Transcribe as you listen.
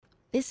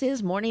This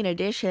is Morning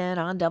Edition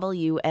on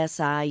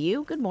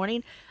WSIU. Good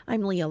morning.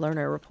 I'm Leah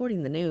Lerner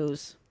reporting the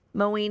news.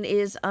 Mowing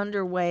is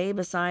underway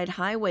beside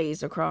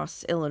highways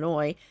across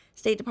Illinois.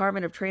 State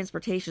Department of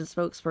Transportation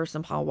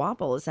spokesperson Paul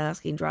Wappel is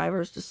asking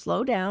drivers to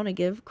slow down and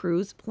give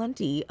crews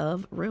plenty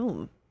of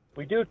room.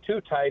 We do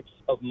two types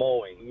of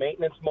mowing,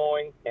 maintenance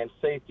mowing and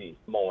safety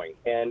mowing.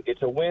 And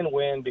it's a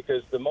win-win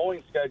because the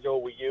mowing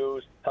schedule we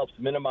use helps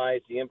minimize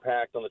the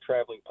impact on the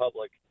traveling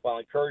public while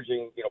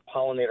encouraging,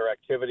 pollinator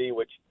activity,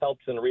 which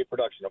helps in the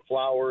reproduction of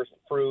flowers,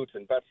 fruits,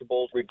 and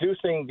vegetables.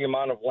 Reducing the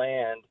amount of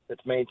land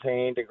that's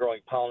maintained and growing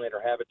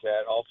pollinator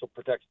habitat also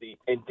protects the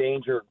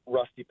endangered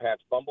rusty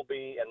patch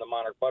bumblebee and the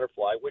monarch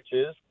butterfly, which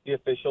is the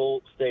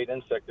official state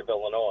insect of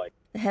Illinois.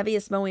 The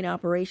heaviest mowing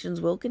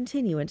operations will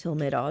continue until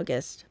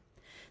mid-August.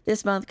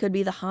 This month could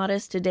be the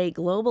hottest to date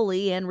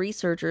globally, and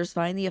researchers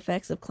find the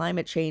effects of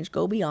climate change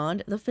go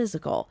beyond the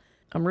physical.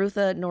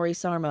 Amrutha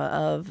Norisarma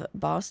of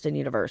Boston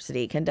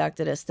University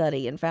conducted a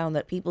study and found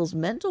that people's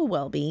mental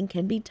well-being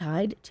can be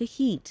tied to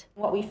heat.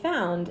 What we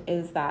found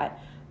is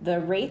that the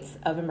rates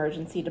of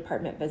emergency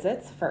department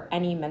visits for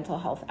any mental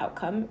health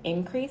outcome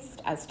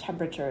increased as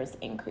temperatures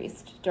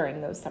increased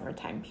during those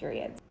summertime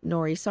periods.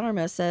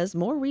 Norisarma says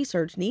more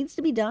research needs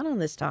to be done on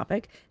this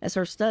topic, as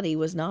her study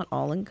was not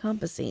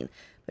all-encompassing.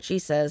 But she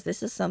says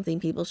this is something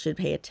people should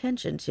pay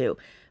attention to.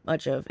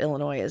 Much of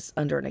Illinois is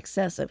under an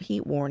excessive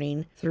heat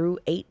warning through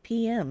 8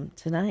 p.m.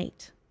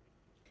 tonight.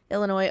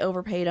 Illinois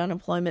overpaid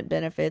unemployment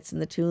benefits in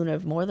the tune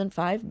of more than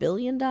 $5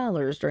 billion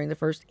during the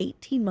first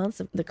 18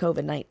 months of the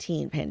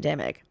COVID-19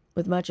 pandemic,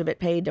 with much of it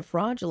paid to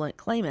fraudulent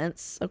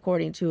claimants,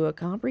 according to a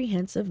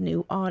comprehensive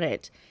new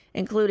audit.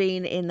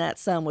 Including in that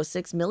sum was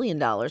 $6 million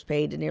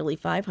paid to nearly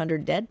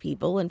 500 dead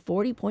people and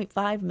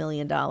 $40.5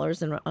 million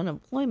in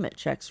unemployment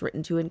checks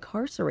written to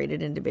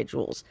incarcerated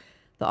individuals.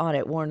 The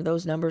audit warned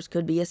those numbers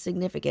could be a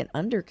significant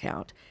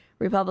undercount.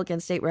 Republican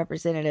State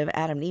Representative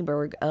Adam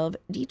Nieberg of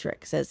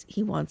Dietrich says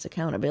he wants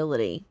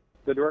accountability.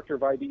 The director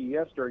of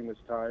IDES during this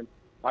time,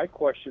 I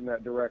questioned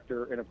that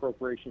director in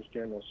Appropriations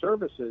General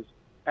Services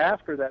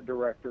after that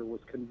director was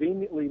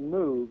conveniently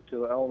moved to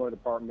the Illinois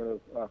Department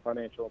of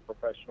Financial and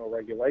Professional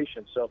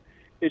Regulation. So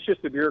it's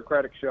just a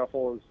bureaucratic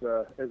shuffle,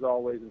 as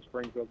always in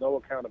Springfield. No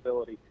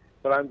accountability,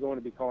 but I'm going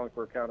to be calling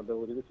for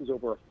accountability. This is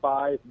over a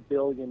 $5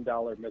 billion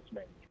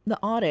mismanagement. The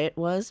audit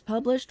was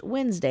published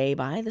Wednesday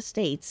by the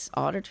state's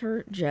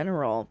Auditor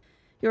General.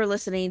 You're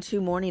listening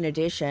to Morning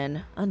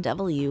Edition on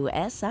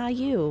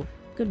WSIU.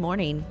 Good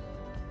morning.